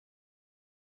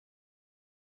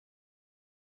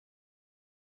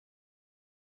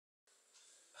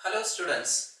Hello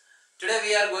students, today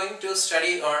we are going to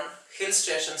study on hill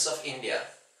stations of India.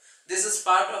 This is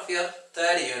part of your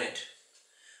third unit.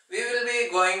 We will be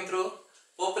going through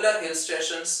popular hill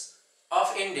stations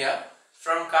of India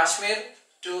from Kashmir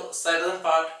to southern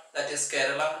part, that is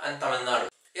Kerala and Tamil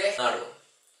Nadu.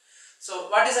 So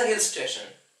what is a hill station?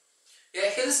 A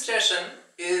hill station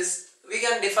is, we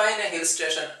can define a hill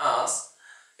station as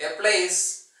a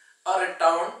place or a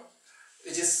town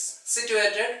which is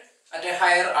situated at a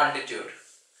higher altitude.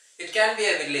 It can be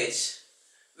a village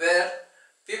where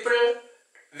people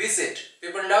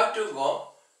people love to go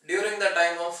during the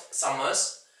time of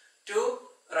summers to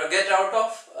get out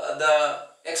of the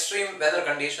extreme weather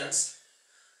conditions.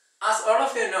 As all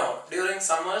of you know, during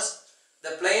summers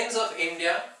the plains of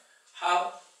India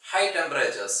have high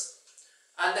temperatures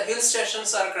and the hill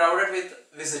stations are crowded with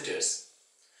visitors.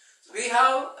 We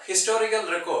have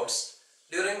historical records.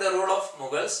 During the rule of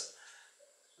Mughals,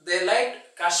 they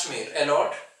liked Kashmir a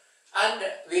lot, and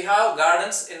we have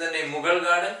gardens in the name Mughal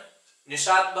garden,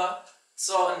 Nishatba,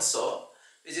 so and so,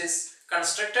 which is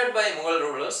constructed by Mughal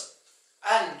rulers,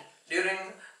 and during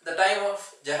the time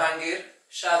of Jahangir,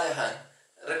 Shah Jahan,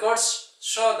 records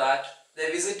show that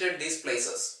they visited these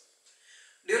places.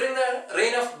 During the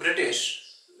reign of British,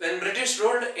 when British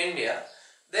ruled India,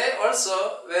 they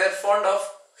also were fond of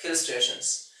hill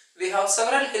stations. We have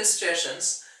several hill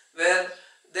stations where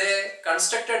they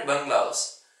constructed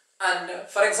bungalows, and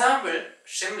for example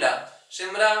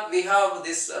Shimla we have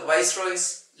this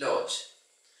Viceroy's Lodge.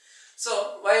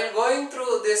 So while going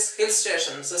through these hill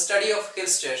stations, the study of hill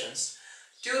stations,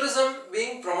 tourism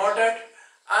being promoted,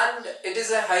 and it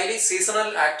is a highly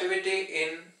seasonal activity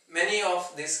in many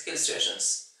of these hill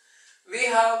stations. We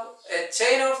have a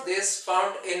chain of this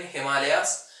found in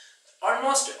Himalayas,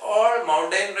 almost all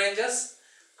mountain ranges,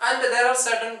 and there are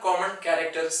certain common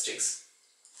characteristics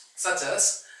such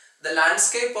as the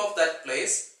landscape of that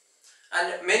place,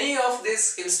 and many of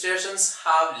these hill stations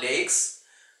have lakes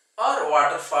or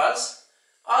waterfalls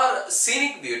or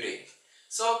scenic beauty.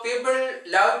 So people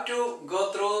love to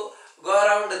go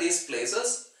around these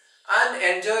places and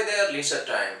enjoy their leisure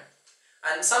time.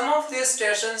 And some of these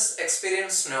stations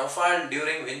experience snowfall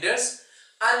during winters,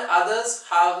 and others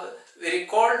have very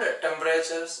cold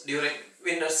temperatures during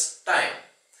winter's time.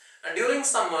 And during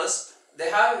summers they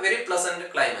have a very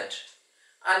pleasant climate.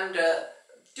 And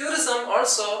tourism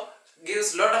also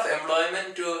gives lot of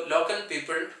employment to local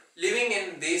people living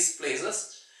in these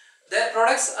places. Their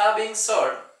products are being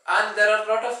sold, and there are a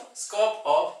lot of scope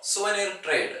of souvenir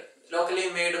trade,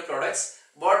 locally made products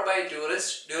bought by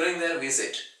tourists during their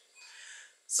visit.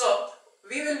 So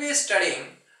we will be studying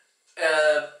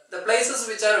the places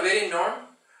which are very known,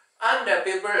 and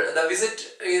the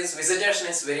visitation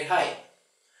is very high.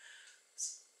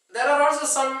 There are also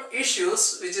some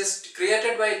issues which is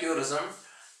created by tourism.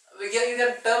 You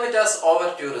can term it as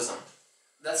over tourism.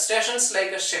 The stations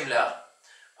like Shimla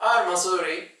or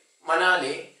Mussoorie,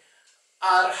 Manali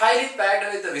are highly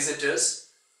packed with the visitors,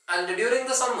 and during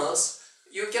the summers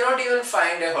you cannot even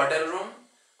find a hotel room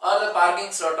or the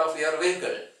parking slot of your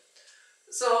vehicle.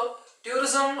 So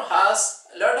tourism has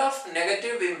a lot of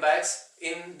negative impacts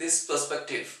in this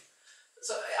perspective.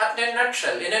 So in a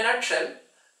nutshell,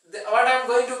 what I am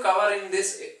going to cover in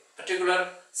this particular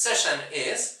session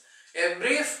is a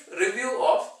brief review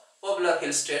of popular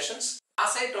hill stations.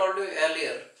 As I told you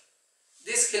earlier,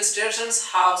 these hill stations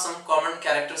have some common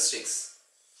characteristics.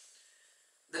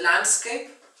 The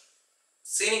landscape,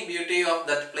 scenic beauty of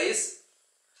that place.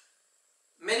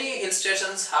 Many hill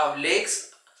stations have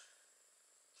lakes,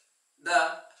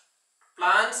 the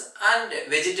plants and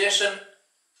vegetation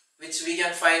which we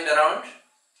can find around.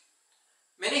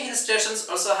 Many hill stations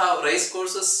also have race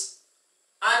courses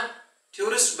and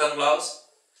tourist bungalows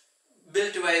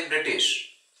built by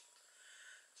British.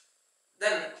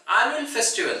 Then annual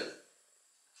festival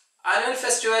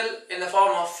in the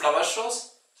form of flower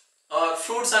shows or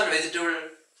fruits and vegetable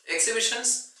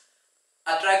exhibitions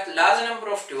attract large number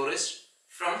of tourists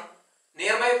from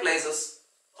nearby places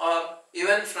or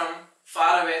even from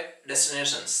faraway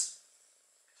destinations.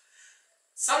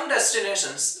 Some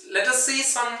destinations, let us see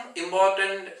some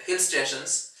important hill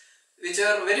stations which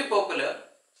are very popular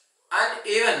and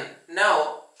even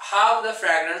now have the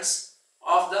fragrance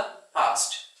of the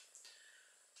past.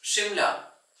 Shimla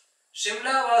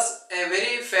was a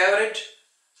very favorite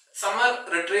summer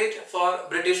retreat for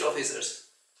British officers.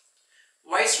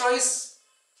 Viceroy's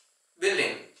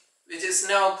building, which is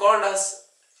now called as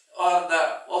or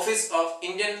the Office of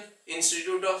Indian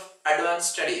Institute of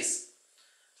Advanced Studies,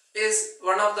 is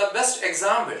one of the best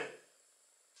example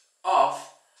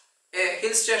of a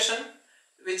hill station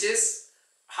which is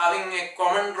having a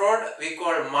common road we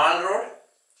call Mall Road,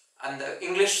 and the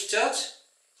English church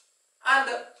and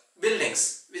the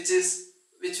buildings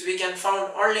which we can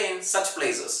found only in such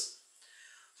places.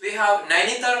 We have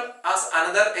Nainital as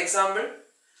another example.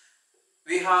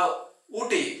 We have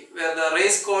Ooty, where the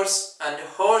race course and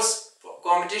horse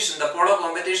competition, the polo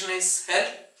competition is held.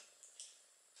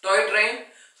 Toy train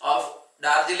of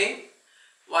Darjeeling,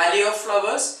 Valley of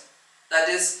Flowers, that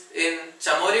is in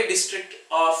Chamoli district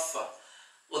of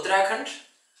Uttarakhand,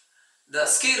 the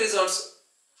ski resorts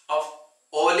of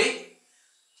Oli,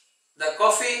 the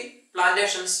coffee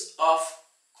plantations of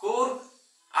Coorg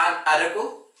and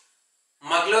Araku,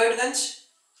 Magloidganj,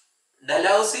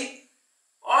 Dalhousie.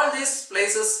 All these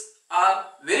places are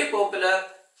very popular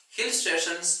hill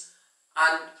stations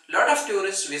and lot of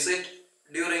tourists visit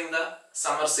during the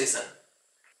summer season.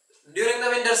 During the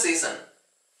winter season,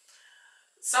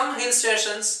 some hill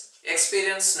stations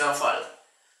experience snowfall,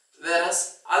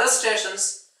 whereas other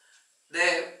stations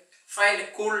they find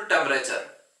cool temperature.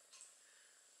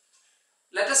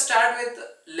 Let us start with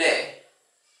Leh.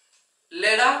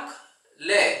 Ladakh,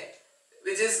 Leh,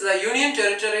 which is the Union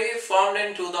Territory formed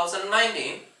in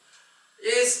 2019,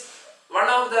 is one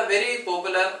of the very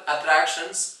popular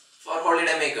attractions for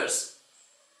holiday makers.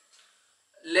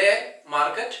 Leh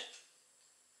Market,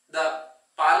 the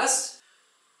palace,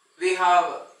 we have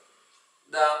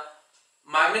the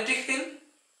Magnetic Hill,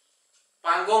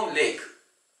 Pangong Lake.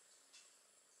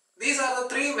 These are the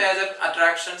three major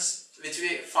attractions which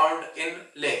we found in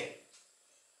Leh.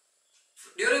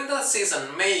 During the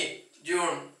season, May,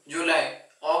 June, July,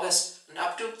 August and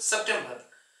up to September,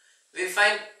 we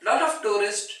find lot of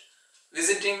tourists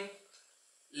visiting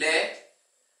Leh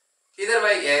either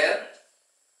by air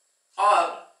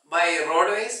or by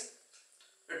roadways,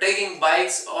 taking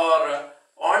bikes or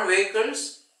on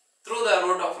vehicles through the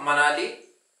route of Manali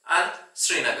and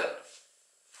Srinagar.